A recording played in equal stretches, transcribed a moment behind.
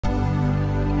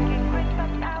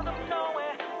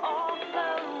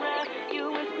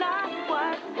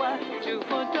You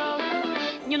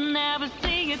never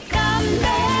see it coming. You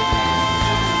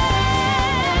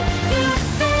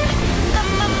say that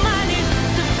my mind is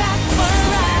the back for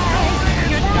right.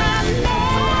 You're coming.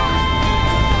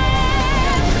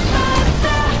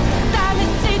 But that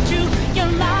is it,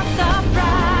 you're lost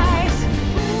surprise.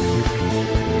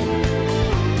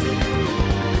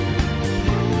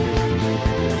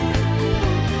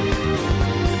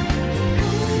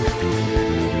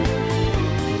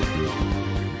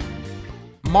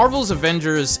 Marvel's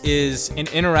Avengers is an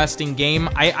interesting game.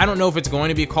 I don't know if it's going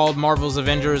to be called Marvel's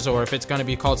Avengers or if it's going to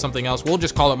be called something else. We'll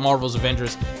just call it Marvel's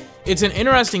Avengers. It's an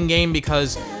interesting game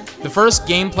because the first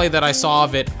gameplay that I saw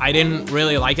of it, I didn't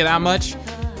really like it that much.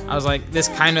 I was like, this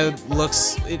kind of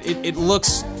looks, it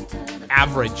looks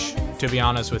average, to be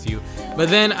honest with you. But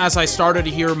then as I started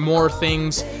to hear more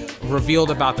things revealed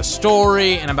about the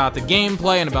story and about the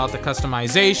gameplay and about the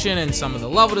customization and some of the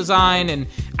level design and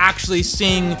actually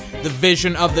seeing the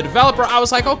vision of the developer, I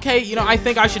was like, okay, you know, I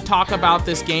think I should talk about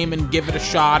this game and give it a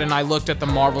shot. And I looked at the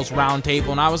Marvel's Roundtable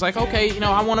and I was like, okay, you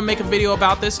know, I want to make a video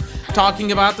about this,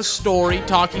 talking about the story,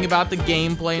 talking about the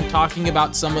gameplay, and talking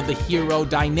about some of the hero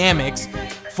dynamics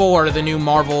for the new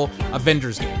Marvel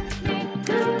Avengers game.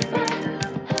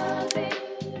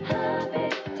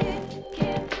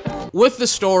 With the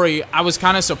story, I was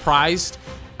kind of surprised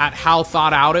at how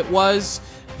thought out it was.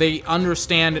 They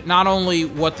understand not only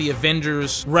what the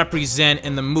Avengers represent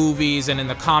in the movies and in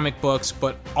the comic books,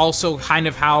 but also kind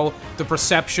of how the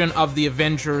perception of the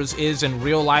Avengers is in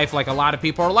real life. Like, a lot of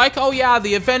people are like, oh yeah,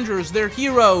 the Avengers, they're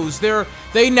heroes,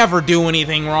 they never do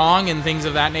anything wrong and things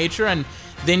of that nature. And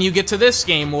then you get to this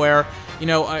game where, you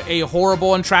know, a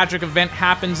horrible and tragic event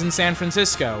happens in San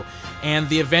Francisco, and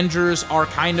the Avengers are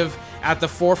kind of at the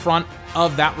forefront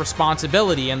of that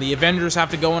responsibility, and the Avengers have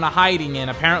to go into hiding,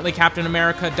 and apparently Captain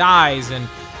America dies, and,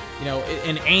 you know,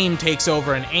 and AIM takes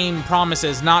over, and AIM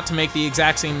promises not to make the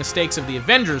exact same mistakes of the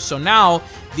Avengers. So now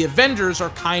the Avengers are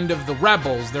kind of the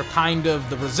rebels, they're kind of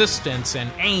the resistance,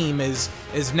 and AIM is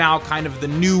now kind of the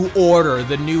new order,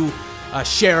 the new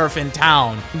sheriff in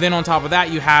town. And then on top of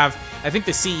that, you have, I think,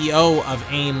 the CEO of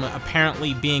AIM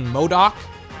apparently being MODOK.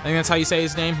 I think that's how you say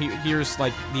his name. Here's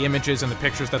like the images and the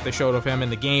pictures that they showed of him in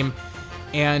the game.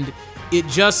 And it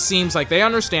just seems like they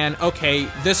understand, okay,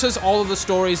 this is all of the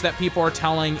stories that people are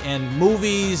telling in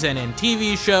movies and in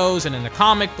TV shows and in the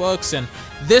comic books, and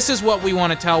this is what we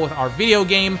want to tell with our video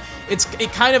game.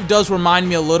 It kind of does remind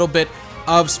me a little bit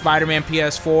of Spider-Man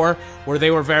PS4, where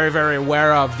they were very, very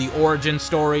aware of the origin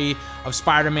story of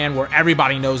Spider-Man, where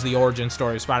everybody knows the origin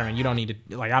story of Spider-Man. You don't need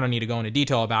to, like, I don't need to go into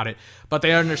detail about it, but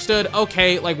they understood,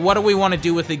 okay, like, what do we want to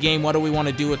do with the game? What do we want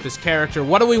to do with this character?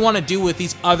 What do we want to do with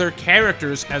these other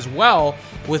characters as well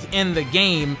within the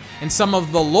game, and some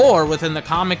of the lore within the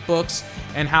comic books,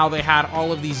 and how they had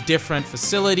all of these different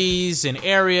facilities and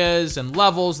areas and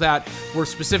levels that were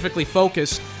specifically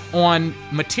focused on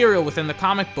material within the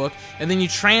comic book, and then you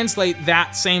translate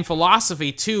that same philosophy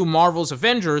to Marvel's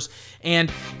Avengers, and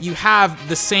you have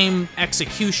the same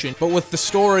execution, but with the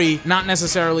story not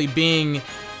necessarily being,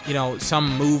 you know,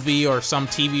 some movie or some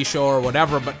TV show or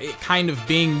whatever, but it kind of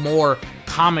being more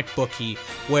comic booky,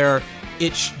 where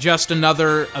it's just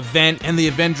another event, and the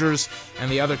Avengers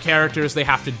and the other characters, they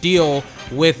have to deal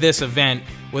with this event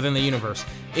within the universe.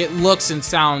 It looks and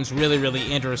sounds really, really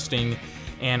interesting,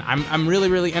 and I'm really,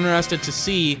 really interested to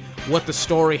see what the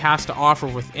story has to offer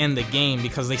within the game,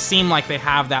 because they seem like they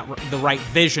have the right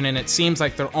vision, and it seems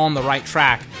like they're on the right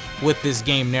track with this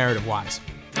game narrative-wise.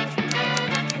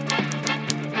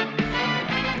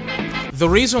 The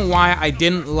reason why I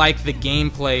didn't like the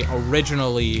gameplay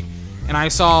originally, and I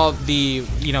saw the,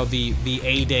 you know, the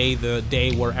A-Day, the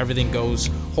day where everything goes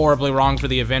horribly wrong for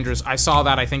the Avengers, I saw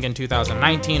that, I think, in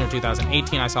 2019 or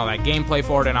 2018, I saw that gameplay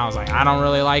for it, and I was like, I don't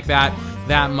really like that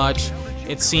much.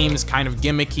 It seems kind of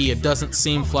gimmicky, it doesn't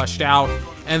seem fleshed out.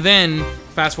 And then,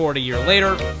 fast forward a year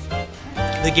later,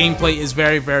 the gameplay is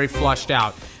very, very fleshed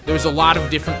out. There's a lot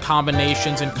of different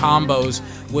combinations and combos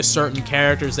with certain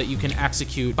characters that you can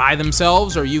execute by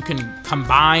themselves, or you can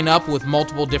combine up with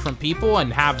multiple different people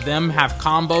and have them have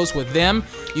combos with them.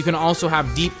 You can also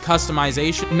have deep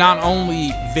customization, not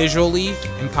only visually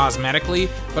and cosmetically,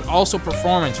 but also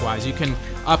performance-wise. You can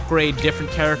upgrade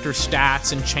different character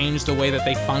stats and change the way that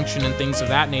they function and things of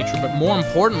that nature, but more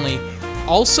importantly,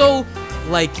 also,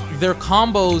 like, their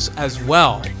combos as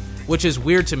well, which is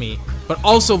weird to me, but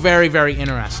also very, very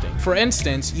interesting. For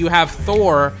instance, you have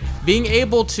Thor being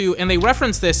able to, and they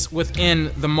reference this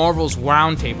within the Marvel's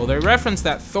Roundtable, they reference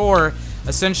that Thor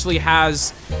essentially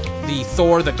has the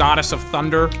Thor, the goddess of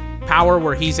thunder, power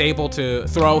where he's able to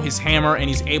throw his hammer and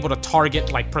he's able to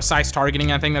target, like precise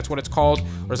targeting, I think that's what it's called,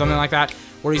 or something like that,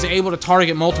 where he's able to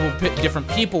target multiple different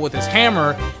people with his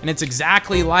hammer, and it's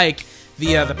exactly like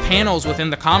the panels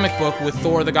within the comic book with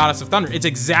Thor, the Goddess of Thunder. It's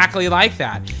exactly like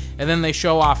that. And then they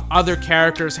show off other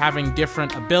characters having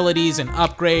different abilities and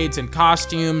upgrades and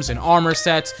costumes and armor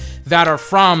sets that are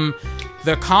from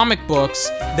the comic books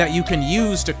that you can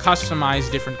use to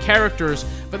customize different characters.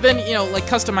 But then, you know, like,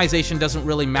 customization doesn't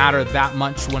really matter that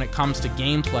much when it comes to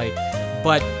gameplay,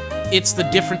 but it's the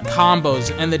different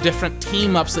combos and the different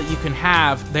team-ups that you can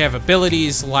have. They have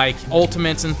abilities like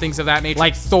ultimates and things of that nature.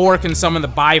 Like Thor can summon the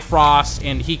Bifrost,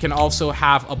 and he can also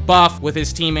have a buff with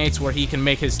his teammates where he can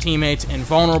make his teammates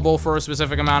invulnerable for a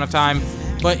specific amount of time.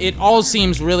 But it all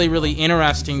seems really, really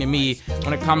interesting to me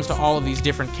when it comes to all of these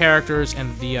different characters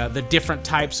and the different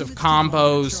types of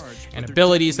combos and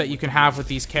abilities that you can have with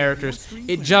these characters.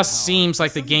 It just seems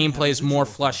like the gameplay is more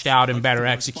fleshed out and better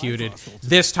executed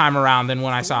this time around than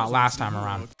when I saw it last time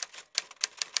around.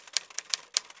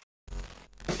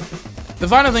 The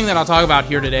final thing that I'll talk about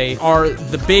here today are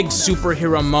the big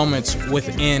superhero moments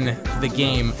within the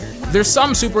game. There's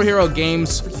some superhero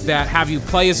games that have you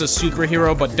play as a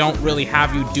superhero but don't really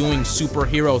have you doing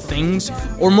superhero things,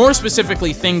 or more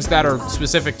specifically things that are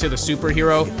specific to the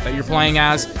superhero that you're playing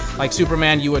as. Like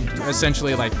Superman, you would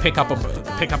essentially like pick up a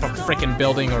freaking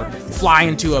building or fly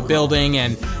into a building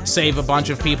and save a bunch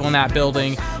of people in that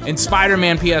building. In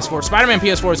Spider-Man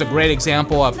PS4 is a great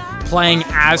example of playing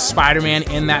as Spider-Man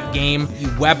in that game.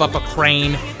 You web up a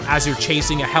crane as you're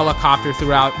chasing a helicopter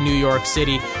throughout New York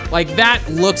City. Like, that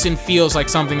looks and feels like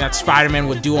something that Spider-Man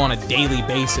would do on a daily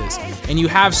basis. And you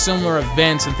have similar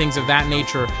events and things of that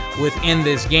nature within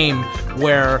this game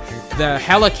where the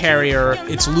helicarrier,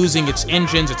 it's losing its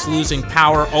engines, it's losing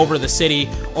power over the city,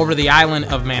 over the island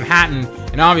of Manhattan.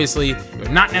 And obviously, it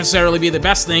would not necessarily be the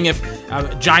best thing if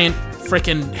a giant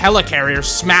freaking helicarrier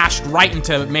smashed right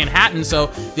into Manhattan. So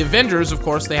the Avengers, of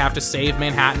course, they have to save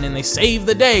Manhattan, and they save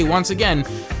the day once again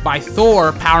by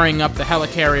Thor powering up the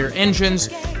helicarrier engines,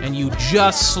 and you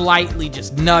just slightly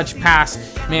just nudge past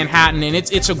Manhattan. And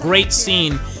it's a great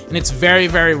scene, and it's very,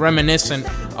 very reminiscent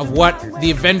of what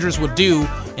the Avengers would do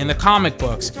in the comic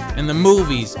books, in the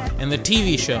movies, in the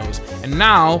TV shows, and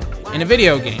now in a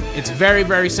video game. It's very,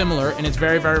 very similar, and it's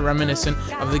very, very reminiscent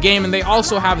of the game. And they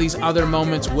also have these other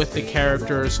moments with the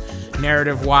characters,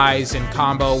 narrative-wise and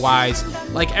combo-wise.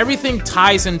 Like, everything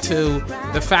ties into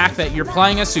the fact that you're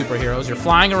playing as superheroes, you're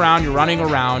flying around, you're running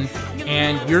around,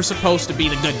 and you're supposed to be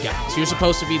the good guys. You're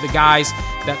supposed to be the guys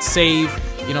that save,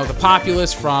 you know, the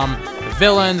populace from the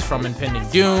villains, from impending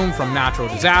doom, from natural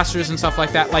disasters and stuff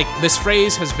like that. Like, this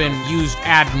phrase has been used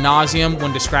ad nauseum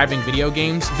when describing video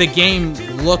games. The game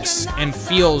looks and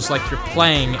feels like you're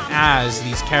playing as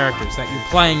these characters, that you're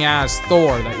playing as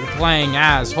Thor, that you're playing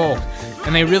as Hulk.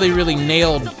 And they really, really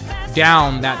nailed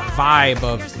down that vibe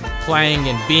of playing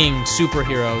and being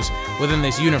superheroes within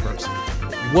this universe.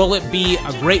 Will it be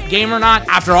a great game or not?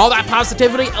 After all that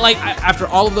positivity, like, after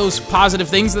all of those positive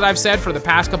things that I've said for the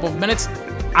past couple of minutes,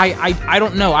 I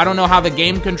don't know. I don't know how the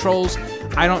game controls.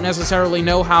 I don't necessarily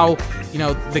know how, you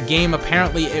know, the game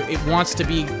apparently, it wants to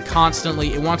be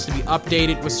constantly, it wants to be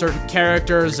updated with certain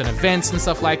characters and events and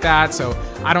stuff like that. So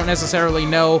I don't necessarily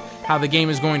know how the game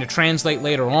is going to translate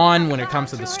later on when it comes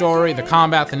to the story, the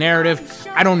combat, the narrative.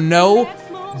 I don't know.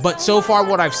 But so far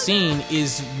what I've seen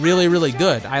is really, really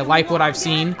good. I like what I've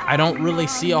seen. I don't really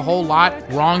see a whole lot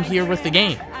wrong here with the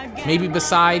game. Maybe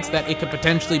besides that it could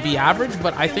potentially be average,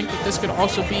 but I think that this could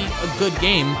also be a good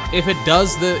game if it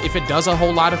does a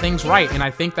whole lot of things right. And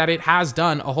I think that it has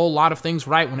done a whole lot of things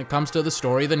right when it comes to the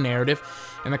story, the narrative,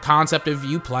 and the concept of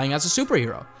you playing as a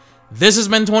superhero. This has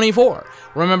been 24.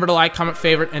 Remember to like, comment,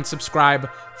 favorite, and subscribe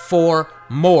for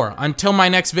more. Until my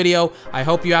next video, I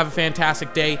hope you have a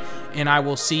fantastic day, and I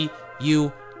will see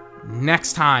you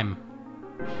next time.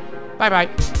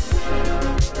 Bye-bye.